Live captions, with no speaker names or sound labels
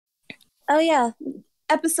Oh yeah,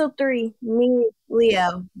 episode 3. Me,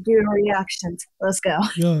 Leo, doing reactions. Let's go.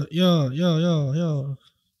 Yo, yo, yo, yo, yo.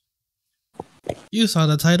 You saw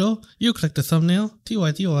the title. You clicked the thumbnail.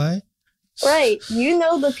 TY. Right, you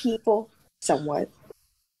know the people somewhat.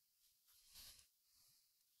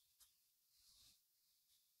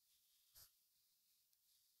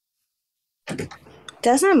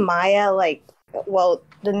 Doesn't Maya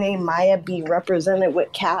the name Maya be represented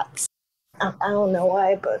with cats? I don't know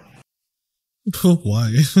why, but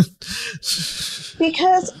Why?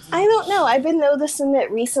 because I don't know. I've been noticing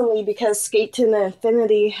it recently because Skate to the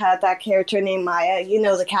Infinity had that character named Maya. You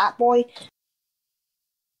know, the cat boy.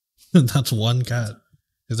 That's one cat.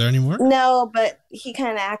 Is there any more? No, but he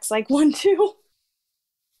kind of acts like one too.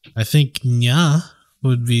 I think Nya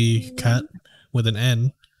would be cat with an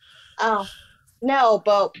N. Oh, no,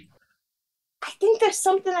 but I think there's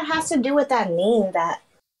something that has to do with that name that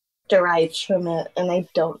derives from it, and I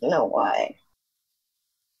don't know why.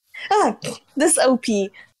 Ah, this OP.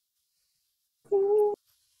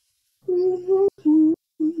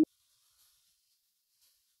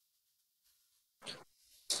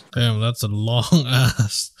 Damn, that's a long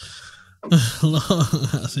ass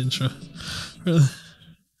intro.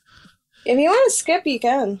 If you want to skip, you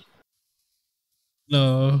can.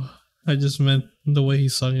 No, I just meant the way he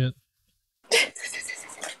sung it.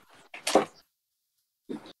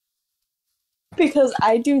 Because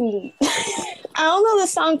I do. I don't know the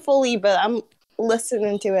song fully, but I'm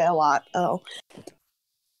listening to it a lot. Oh.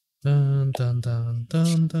 Dun dun dun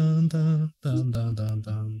dun dun dun dun dun dun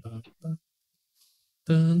dun dun.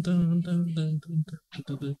 Dun, dun, dun, dun, dun, dun,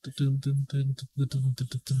 dun, dun,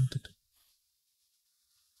 dun, dun.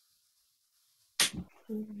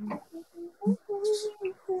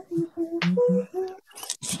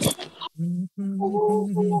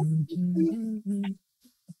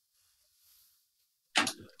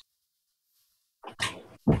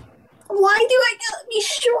 Why do I gotta be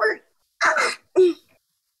short? I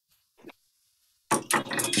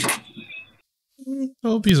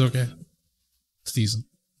hope he's okay. It's decent.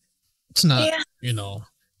 It's not,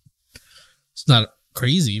 it's not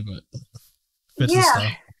crazy, but fits the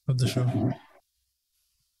style of the show.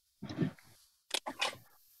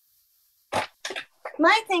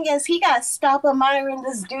 My thing is, he gotta stop admiring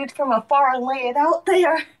this dude from afar and lay it out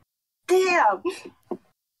there. Damn.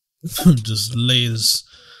 Just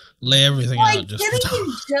lay everything out. Didn't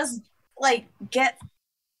you just get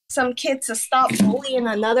some kid to stop bullying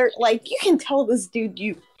another? You can tell this dude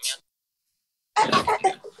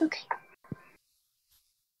okay.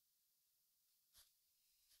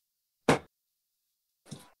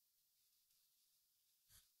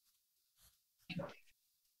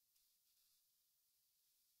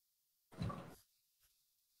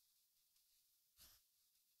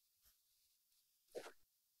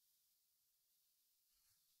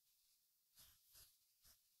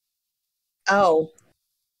 Oh.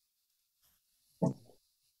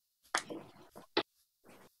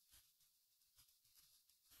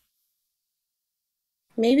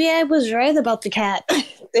 Maybe I was right about the cat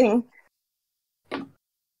thing.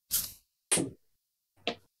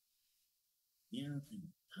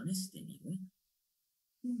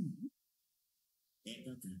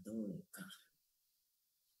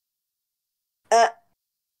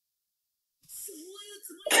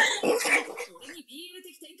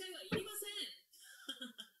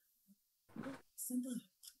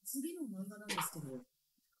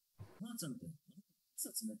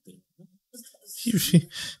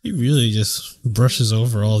 He really just brushes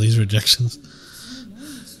over all these rejections.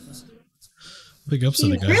 Big ups to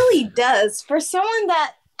the guy. He really does. For someone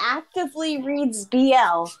that actively reads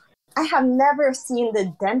BL, I have never seen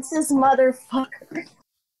the densest motherfucker.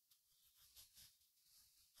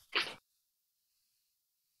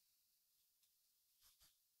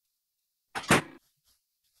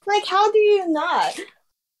 How do you not?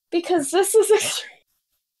 Because this is extreme.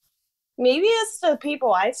 Maybe it's the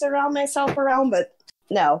people I surround myself around, but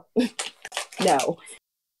no. No.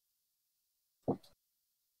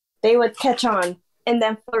 They would catch on and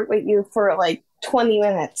then flirt with you for 20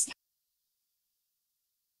 minutes.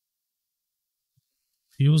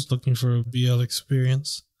 He was looking for a BL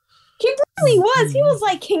experience. He really was. He was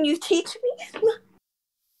like, "Can you teach me?"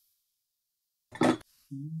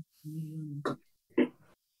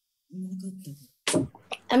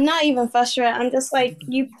 I'm not even frustrated. I'm just like,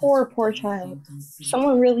 you poor child.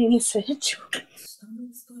 Someone really needs to hit you.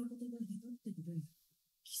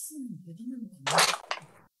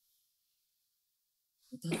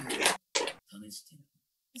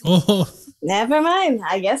 Oh, never mind.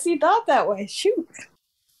 I guess he thought that way. Shoot.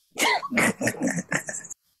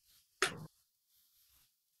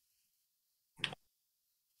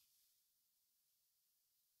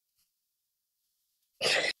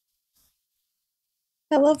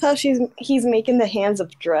 I love how he's making the hands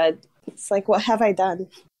of dread. It's like, what have I done?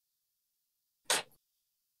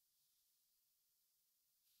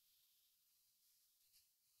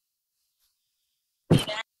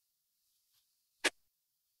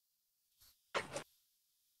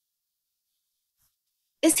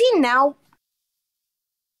 Is he now?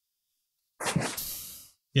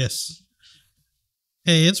 Yes.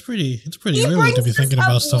 Hey, it's pretty He early to brings be this thinking up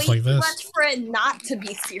about stuff way like too this. much for it not to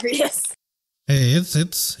be serious. Hey, it's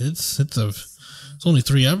only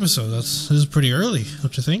 3 episodes. This is pretty early,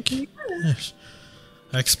 don't you think? Yes.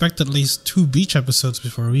 I expect at least 2 beach episodes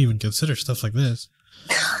before we even consider stuff like this.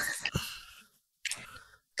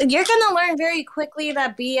 You're gonna learn very quickly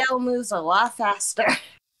that BL moves a lot faster.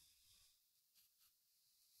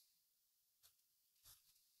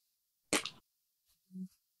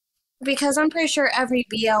 Because I'm pretty sure every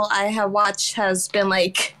BL I have watched has been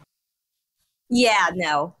like, yeah,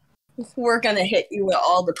 no, we're gonna hit you with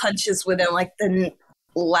all the punches within like the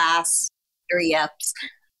last 3 eps.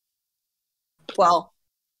 Well,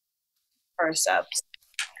 first eps.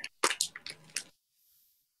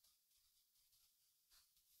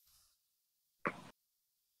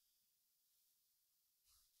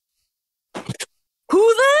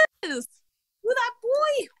 Who this? Who that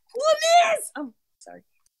boy? Who it is? Oh, sorry.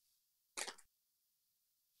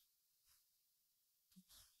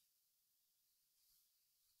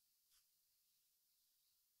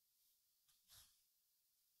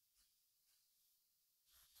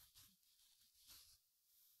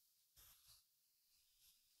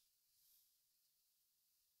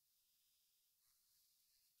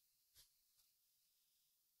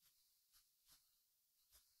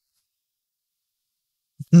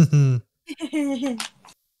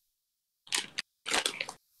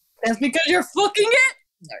 That's because you're fucking it.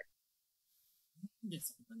 Sorry.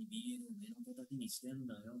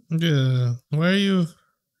 Yeah, why are you?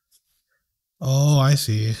 Oh, I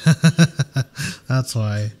see. That's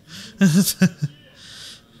why.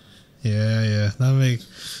 Yeah, that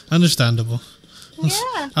makes understandable.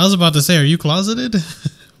 Yeah. I was about to say, are you closeted?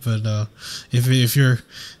 But if your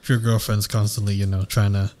girlfriend's constantly,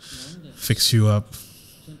 trying to fix you up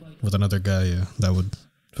with another guy, yeah, that would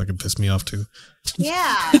fucking piss me off too.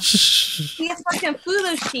 Yeah. Be a fucking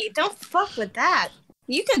Fudoshi. Don't fuck with that.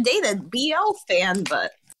 You can date a BL fan,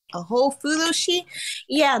 but a whole Fudoshi?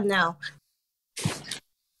 Yeah, no.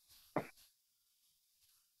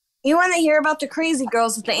 You want to hear about the crazy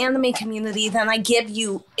girls of the anime community, then I give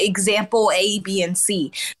you example A, B, and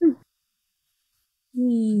C.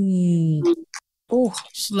 Oh,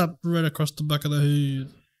 Slap right across the back of the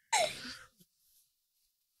head.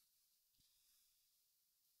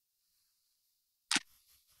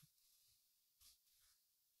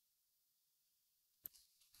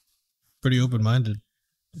 Pretty open-minded.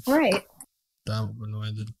 right. Damn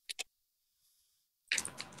open-minded.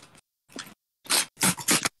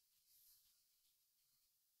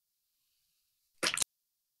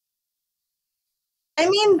 I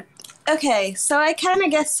mean, okay, so I kind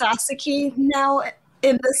of guess Sasaki now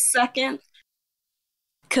in this second,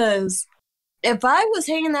 because if I was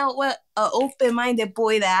hanging out with an open-minded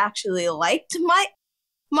boy that actually liked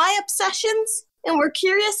my obsessions and were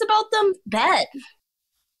curious about them, bet.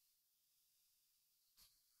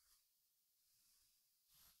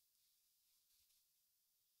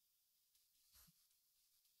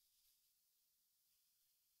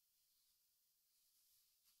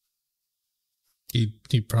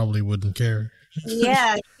 He probably wouldn't care.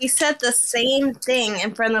 Yeah, he said the same thing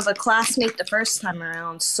in front of a classmate the first time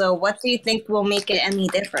around. So what do you think will make it any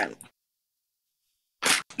different?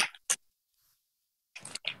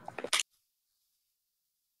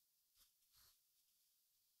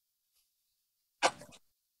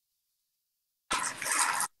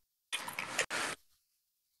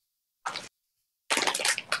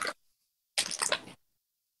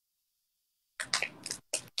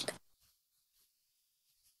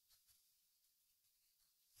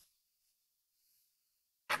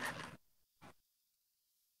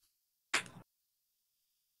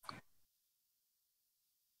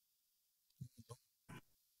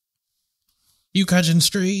 You catching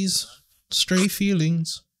stray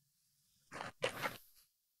feelings.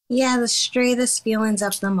 Yeah, the straightest feelings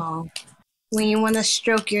of them all. When you want to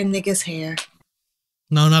stroke your nigga's hair.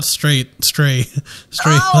 No, not stray,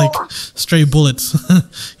 Oh! like stray bullets.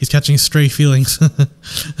 He's catching stray feelings. That's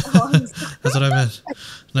what I meant.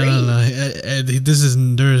 No.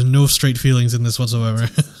 There is no straight feelings in this whatsoever.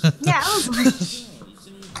 Yeah, I was like,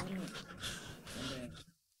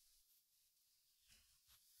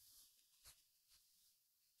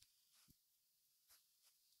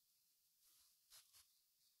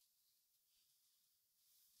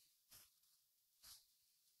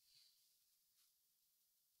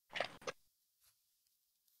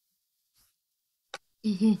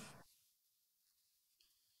 Mhm.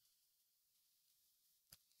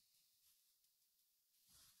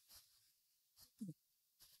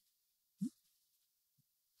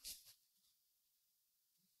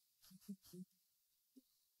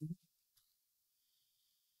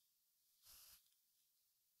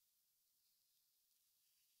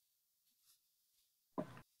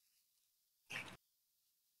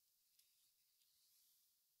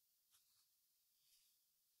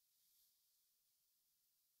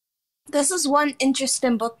 This is one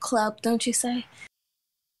interesting book club, don't you say?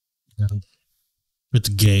 Yeah. It's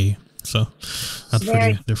gay, so that's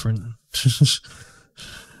Very. pretty different.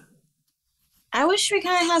 I wish we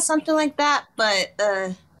kind of had something like that, but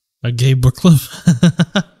A gay book club?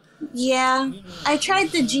 yeah. I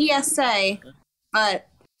tried the GSA, but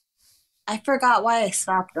I forgot why I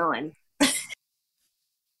stopped going.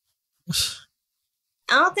 I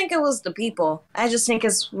don't think it was the people. I just think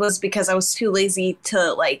it was because I was too lazy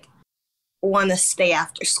to like want to stay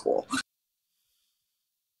after school.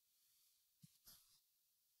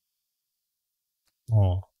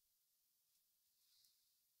 Oh,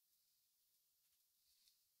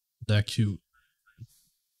 that cute.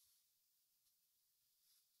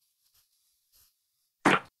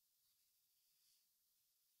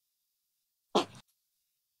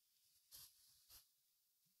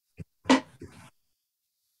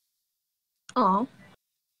 Oh.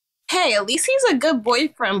 Hey, at least he's a good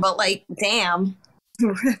boyfriend, but like, damn.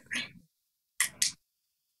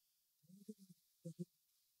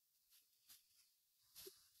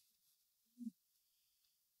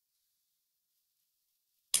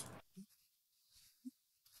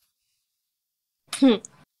 Hmm.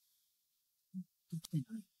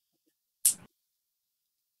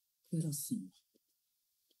 クラスの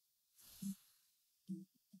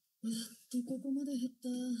ここまで減った。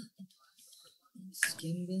試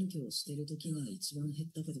験勉強してる時が一番減っ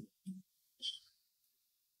たけど、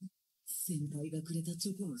先輩がくれたチ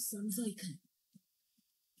ョコの存在感。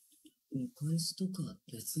お返しとか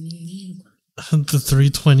別にいいのか。The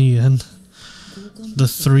 320 yen. The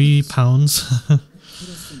 3 pounds. ク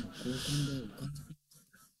ラスの交換でお金。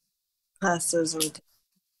 Classes and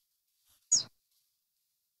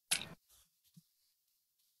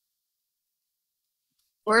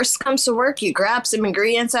worst comes to work, you grab some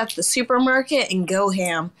ingredients at the supermarket and go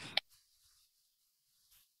ham.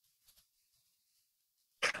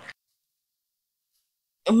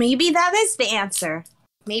 Maybe that is the answer.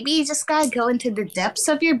 Maybe you just gotta go into the depths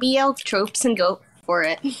of your BL tropes and go for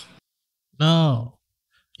it. No.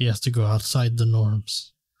 He has to go outside the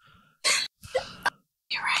norms.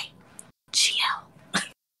 You're right. GL.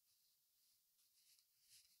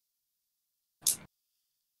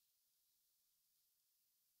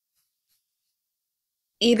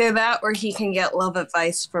 Either that or he can get love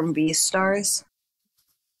advice from B stars.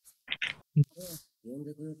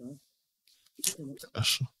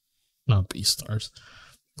 Gosh. Not B-stars.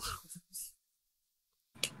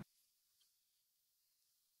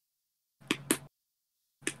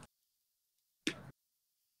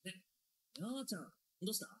 やーちゃん、ど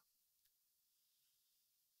うした？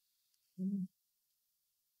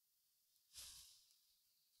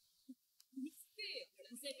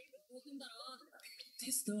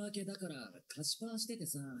テスト明けだから菓子パンしてて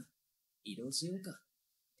さ、移動しようか。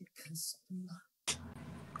菓子パ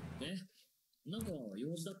ン。え、なんか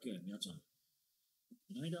用事だっけ、みやちゃん。こ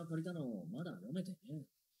の間借りたのまだ読めてね。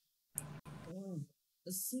う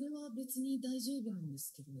ん、それは別に大丈夫なんで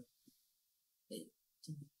すけど。え、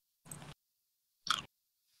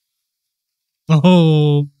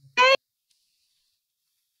Oh.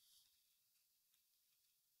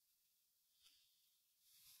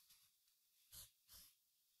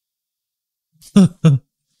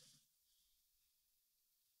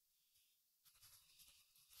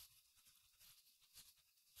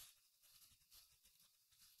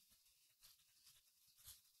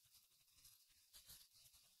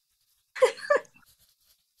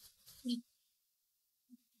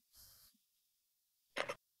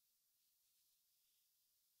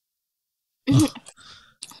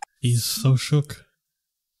 He's so shook.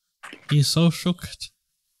 He's so shook.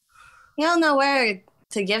 You don't know where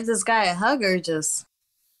to give this guy a hug or just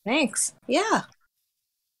thanks. Yeah.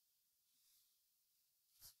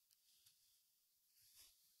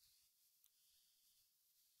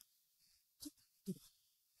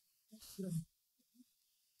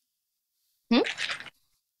 Hmm?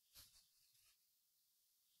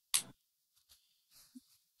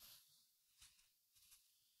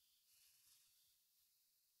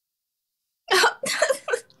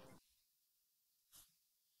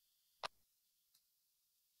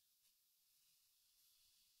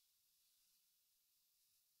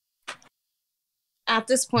 At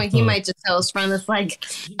this point, he might just tell his friend, it's like,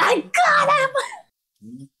 I got him! 止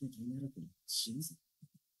まって止められて死ぬぞ。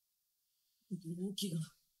動きが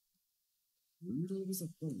運動不足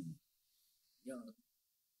かも。いや、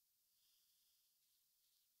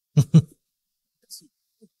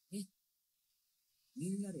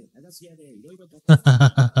みんなで駄菓子屋でいろいろ買って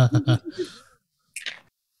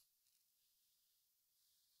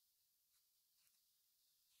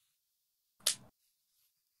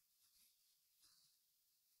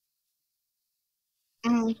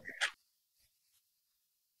Mm.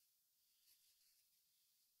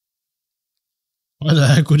 Why the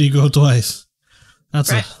heck would he go twice?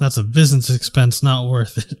 Right. That's a business expense not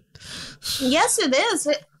worth it. Yes, it is.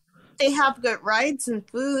 They have good rides and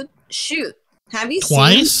food. Shoot. Have you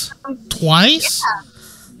Twice? seen? Twice?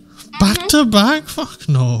 Back to back? Fuck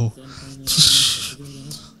no.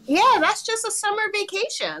 Yeah, that's just a summer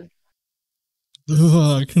vacation.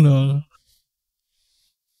 Fuck no.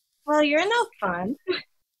 Well, you're no fun.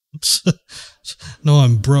 No,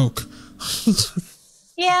 I'm broke.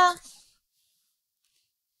 Yeah.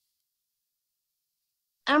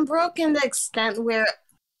 I'm broke in the extent where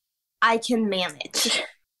I can manage.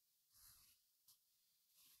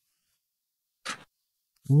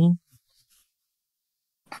 Ooh.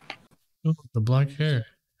 Oh, the black hair.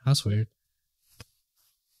 That's weird.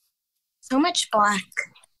 So much black.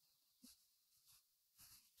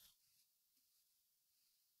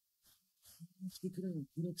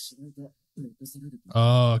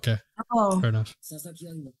 Oh, okay. Oh. Fair enough. Sasaki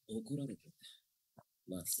and 怒られて。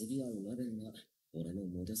まあ次はお鍋が俺の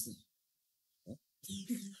モデス。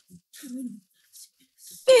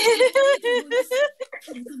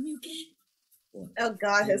Oh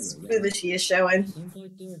god, his foolishy is showing. 先輩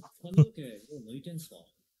って髪の毛を抜いてんすか？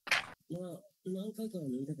まあ何回か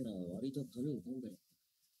抜いたから割と髪を噛んでる。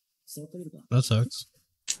触ってみるか？ That sucks.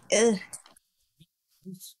 Ugh.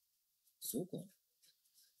 そうか。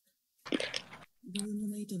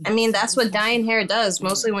 I mean, that's what dyeing hair does,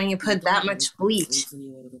 mostly when you put that much bleach.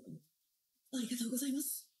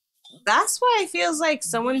 That's why it feels like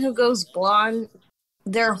someone who goes blonde,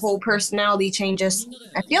 their whole personality changes.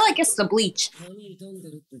 I feel like it's the bleach. 髪傷ん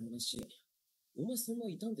でるって話。お前そんな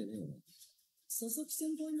傷んでねえよな。佐々木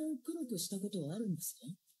先輩も黒くしたことはあるんですか？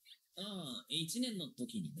ああ、1年の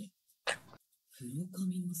時にね。黒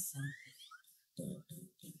髪のさ。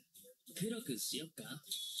黒くしよっか？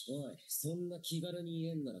おい、そんな気軽に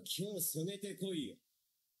言えんなら今日染めてこいよ。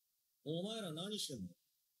お前ら何してんの？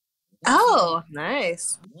 Oh,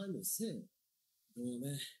 nice. お前もせえよ。ごめ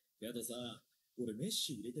ん。けどさ、俺メッ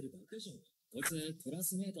シュ入れてるだけじゃん。こいつクラ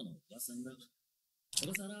スメートのおばさんだ。小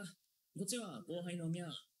田さら、こっちは後輩の宮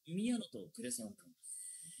野とクレサワ君。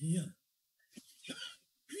宮野。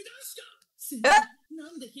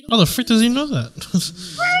How the frick does he know that?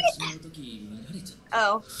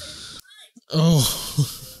 Oh. Oh.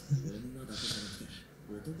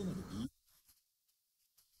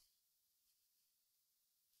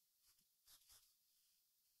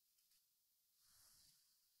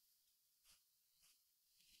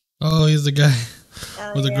 Oh, he's the guy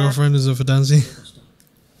with the girlfriend who's a Fidanzi.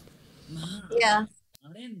 Yeah.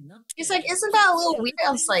 He's like, isn't that a little weird?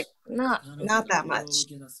 I was like, not that much.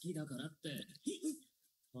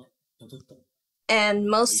 And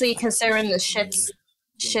mostly considering the shits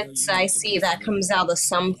I see that comes out of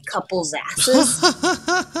some couples' asses.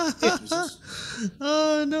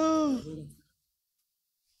 Oh no.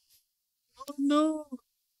 Oh no.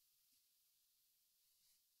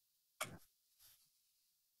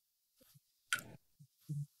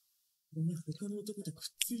 Yeah,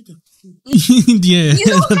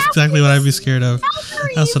 that's exactly what I'd be scared of.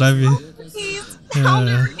 That's what I'd be.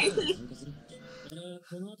 Yeah.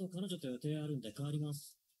 この後彼女と予定あるんで帰りま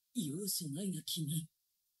す。容赦ないな、君。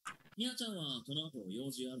みやちゃんはこの後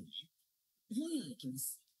用事あるの？本屋行きま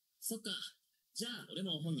す。そっか。じゃあ俺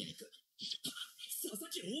も本屋行く。佐々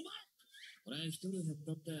木、お前！俺一人減っ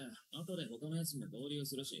たって、後で他のやつも合流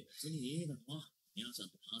するし、別にいいだろ。みやちゃん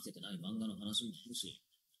と話せてない漫画の話もあるし。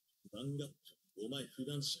漫画？お前普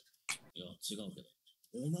段者。いや、違うけど。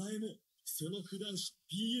お前もその普段者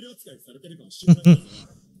PL 扱いされてるかもしれないからな。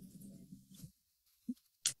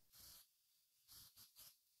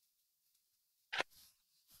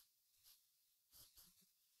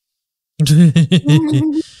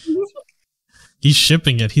He's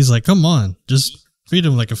shipping it. He's like, come on, just treat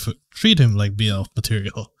him like BL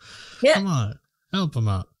material. Yeah. Come on, help him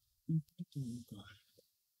out. What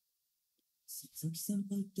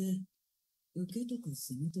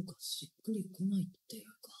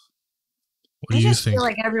do I you just think? feel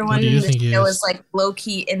like What everyone do you in this think he show is? is like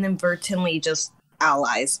low-key inadvertently just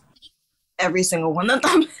allies. Every single one of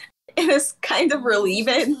them. and it's kind of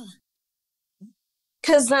relieving.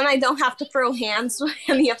 Because then I don't have to throw hands with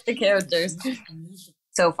any of the characters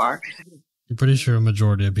so far. I'm pretty sure a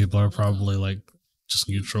majority of people are probably like just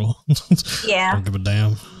neutral. Yeah. Don't give a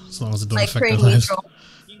damn as long as it don't Like affect their pretty lives. neutral.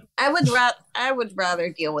 I would rather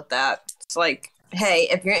deal with that. It's like, hey,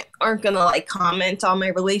 if you aren't gonna like comment on my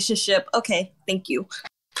relationship, okay, thank you.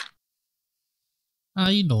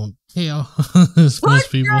 I don't care. Most Put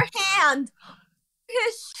people. your hand.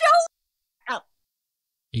 Show.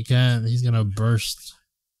 He can't. He's gonna burst.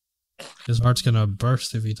 His heart's gonna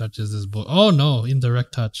burst if he touches this boy. Oh no!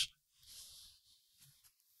 Indirect touch.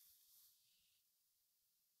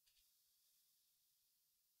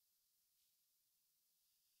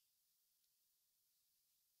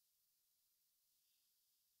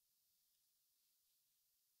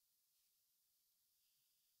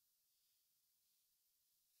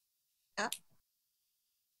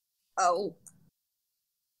 Oh.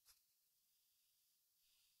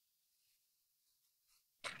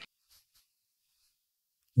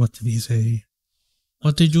 What did he say?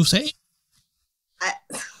 What did you say? What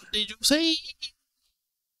did you say?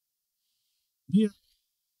 Yeah.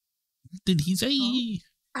 What did he say?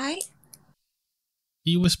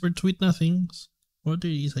 He whispered sweet nothings. What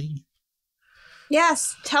did he say?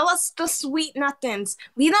 Yes, tell us the sweet nothings.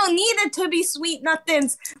 We don't need it to be sweet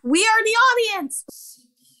nothings. We are the audience.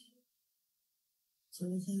 後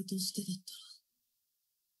輩としてだった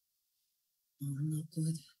ら、あんな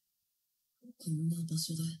声で、こんな場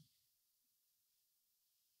所で、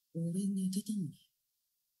俺寝てたのに、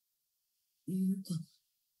言うかな。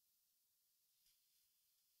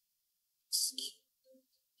好き。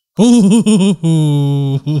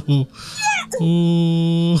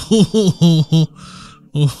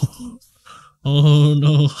Oh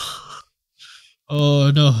no.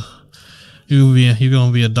 Oh no. You're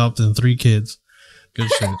gonna be adopting 3 kids. Good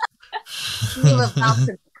shit. You're about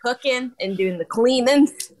to be cooking and doing the cleaning.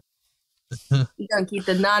 You're gonna keep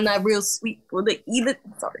the nana real sweet for the eat it.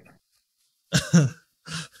 Sorry.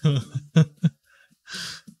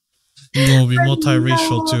 You're gonna be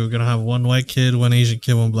multiracial too. Gonna have 1 white kid, 1 Asian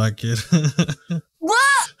kid, 1 black kid.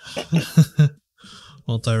 What?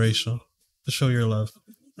 Multiracial. To show your love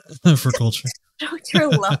for culture. Show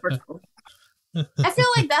your love for culture. I feel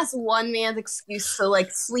like that's one man's excuse to like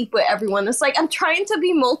sleep with everyone. It's like, I'm trying to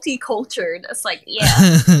be multicultural. It's like, yeah.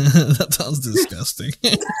 That sounds disgusting.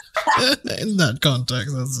 In that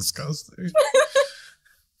context, that's disgusting.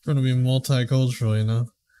 Trying to be multicultural, you know?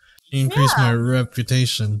 Increase my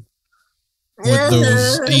reputation with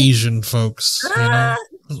those Asian folks, you know?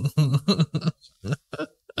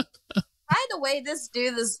 By the way, this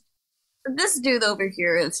dude over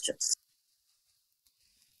here is just.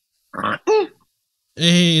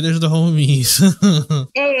 Hey, there's the homies.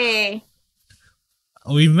 Hey.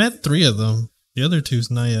 We met 3 of them. The other 2's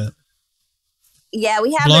not yet. Yeah,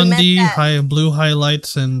 we haven't Blondie, met that. blue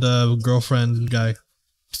highlights, and girlfriend guy.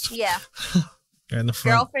 Yeah. Guy in the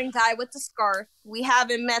front. Girlfriend guy with the scarf. We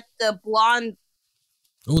haven't met the blonde.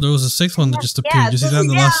 Oh, there was a 6th one that just appeared. Did you see that in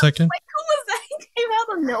the last second? Like, who was that? He came out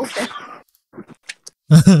of nowhere.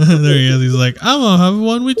 There he is. He's like, I'm gonna have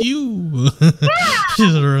one with you.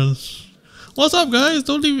 Yeah. What's up, guys?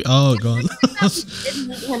 Don't leave me. Oh, gone. Didn't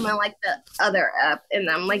meet him on like the other app, and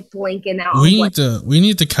I'm like blanking out. We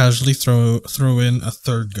need to casually throw in a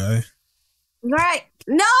 3rd guy. Right?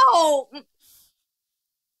 No.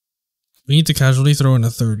 We need to casually throw in a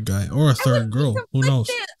 3rd guy or a 3rd girl. Who knows?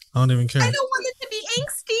 I don't even care. I don't want it to be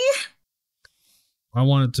angsty. I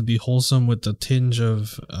want it to be wholesome with a tinge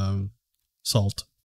of salt.